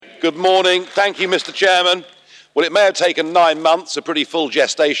Good morning. Thank you, Mr. Chairman. Well, it may have taken 9 months, a pretty full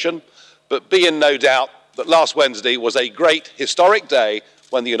gestation, but be in no doubt that last Wednesday was a great historic day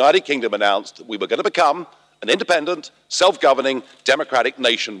when the United Kingdom announced that we were going to become an independent, self-governing, democratic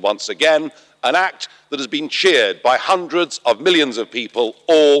nation once again, an act that has been cheered by hundreds of millions of people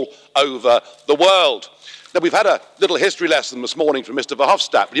all over the world. Now, we've had a little history lesson this morning from Mr.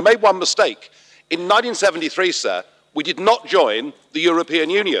 Verhofstadt, but he made one mistake. In 1973, sir, we did not join the European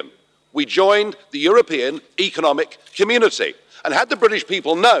Union. We joined the European Economic Community. And had the British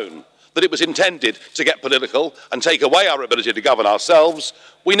people known that it was intended to get political and take away our ability to govern ourselves,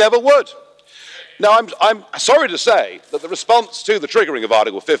 we never would. Now, I'm sorry to say that the response to the triggering of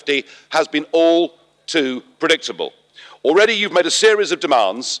Article 50 has been all too predictable. Already you've made a series of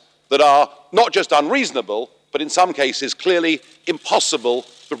demands that are not just unreasonable, but in some cases clearly impossible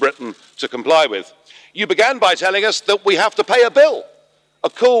for Britain to comply with. You began by telling us that we have to pay a bill, a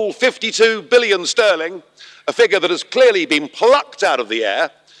cool 52 billion sterling, a figure that has clearly been plucked out of the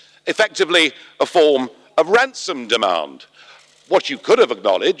air, effectively a form of ransom demand. What you could have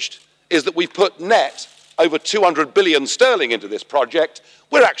acknowledged is that we've put net over 200 billion sterling into this project.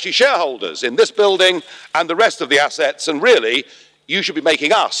 We're actually shareholders in this building and the rest of the assets, and really, you should be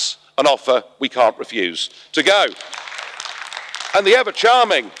making us an offer we can't refuse to go. And the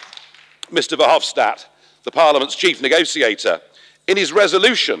ever-charming Mr. Verhofstadt, the Parliament's chief negotiator, in his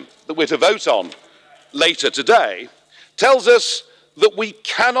resolution that we're to vote on later today, tells us that we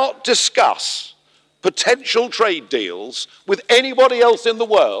cannot discuss potential trade deals with anybody else in the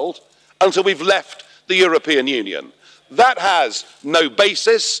world until we've left the European Union. That has no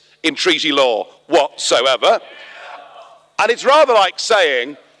basis in treaty law whatsoever. And it's rather like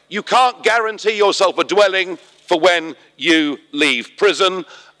saying you can't guarantee yourself a dwelling for when you leave prison,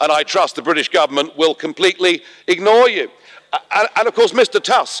 and I trust the British government will completely ignore you. And of course, Mr.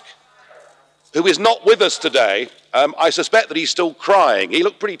 Tusk, who is not with us today, I suspect that he's still crying. He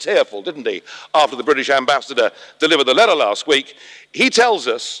looked pretty tearful, didn't he, after the British ambassador delivered the letter last week. He tells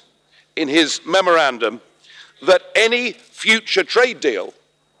us in his memorandum that any future trade deal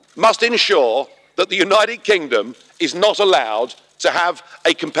must ensure that the United Kingdom is not allowed to have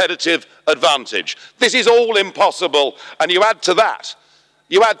a competitive advantage. This is all impossible, and you add to that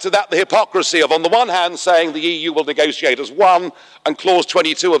the hypocrisy of, on the one hand, saying the EU will negotiate as one, and clause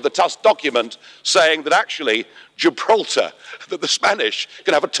 22 of the Tusk document saying that actually Gibraltar, that the Spanish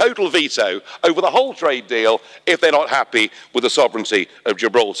can have a total veto over the whole trade deal if they're not happy with the sovereignty of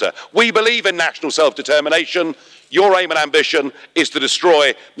Gibraltar. We believe in national self-determination. Your aim and ambition is to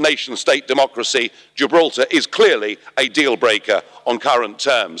destroy nation-state democracy. Gibraltar is clearly a deal-breaker on current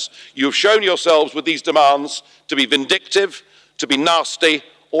terms. You have shown yourselves with these demands to be vindictive, to be nasty.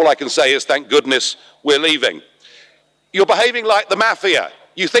 All I can say is thank goodness we're leaving. You're behaving like the Mafia.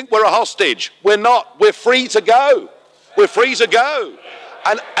 You think we're a hostage. We're not. We're free to go. We're free to go.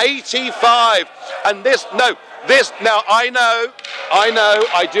 And 85, and this, now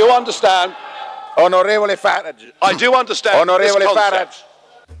I do understand. Onorevole Farage. I do understand Onorevole Farage.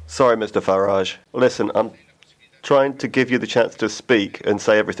 Sorry, Mr. Farage. Listen, I'm trying to give you the chance to speak and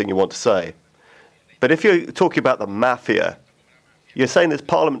say everything you want to say. But if you're talking about the Mafia, you're saying this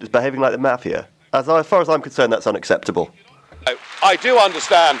Parliament is behaving like the Mafia. As far as I'm concerned, that's unacceptable. I do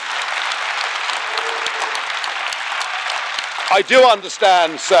understand. I do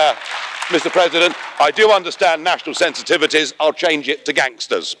understand, sir, Mr. President. I do understand national sensitivities. I'll change it to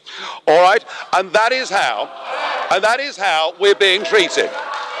gangsters. All right? And that is how we're being treated.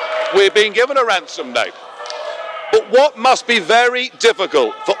 We're being given a ransom note. But what must be very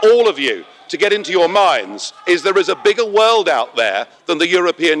difficult for all of you to get into your minds is there is a bigger world out there than the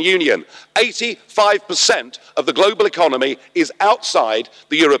European Union. 85% of the global economy is outside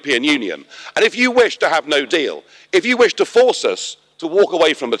the European Union. And if you wish to have no deal, if you wish to force us to walk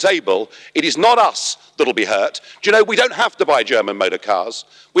away from the table, it is not us that'll be hurt. Do you know, we don't have to buy German motor cars.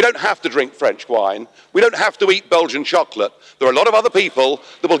 We don't have to drink French wine. We don't have to eat Belgian chocolate. There are a lot of other people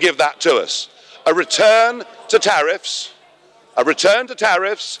that will give that to us. A return to tariffs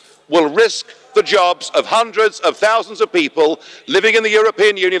will risk the jobs of hundreds of thousands of people living in the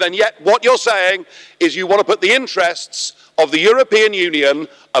European Union, and yet what you're saying is you want to put the interests of the European Union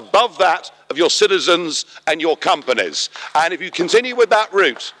above that of your citizens and your companies. And if you continue with that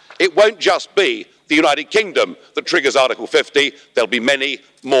route, it won't just be the United Kingdom that triggers Article 50, there'll be many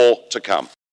more to come.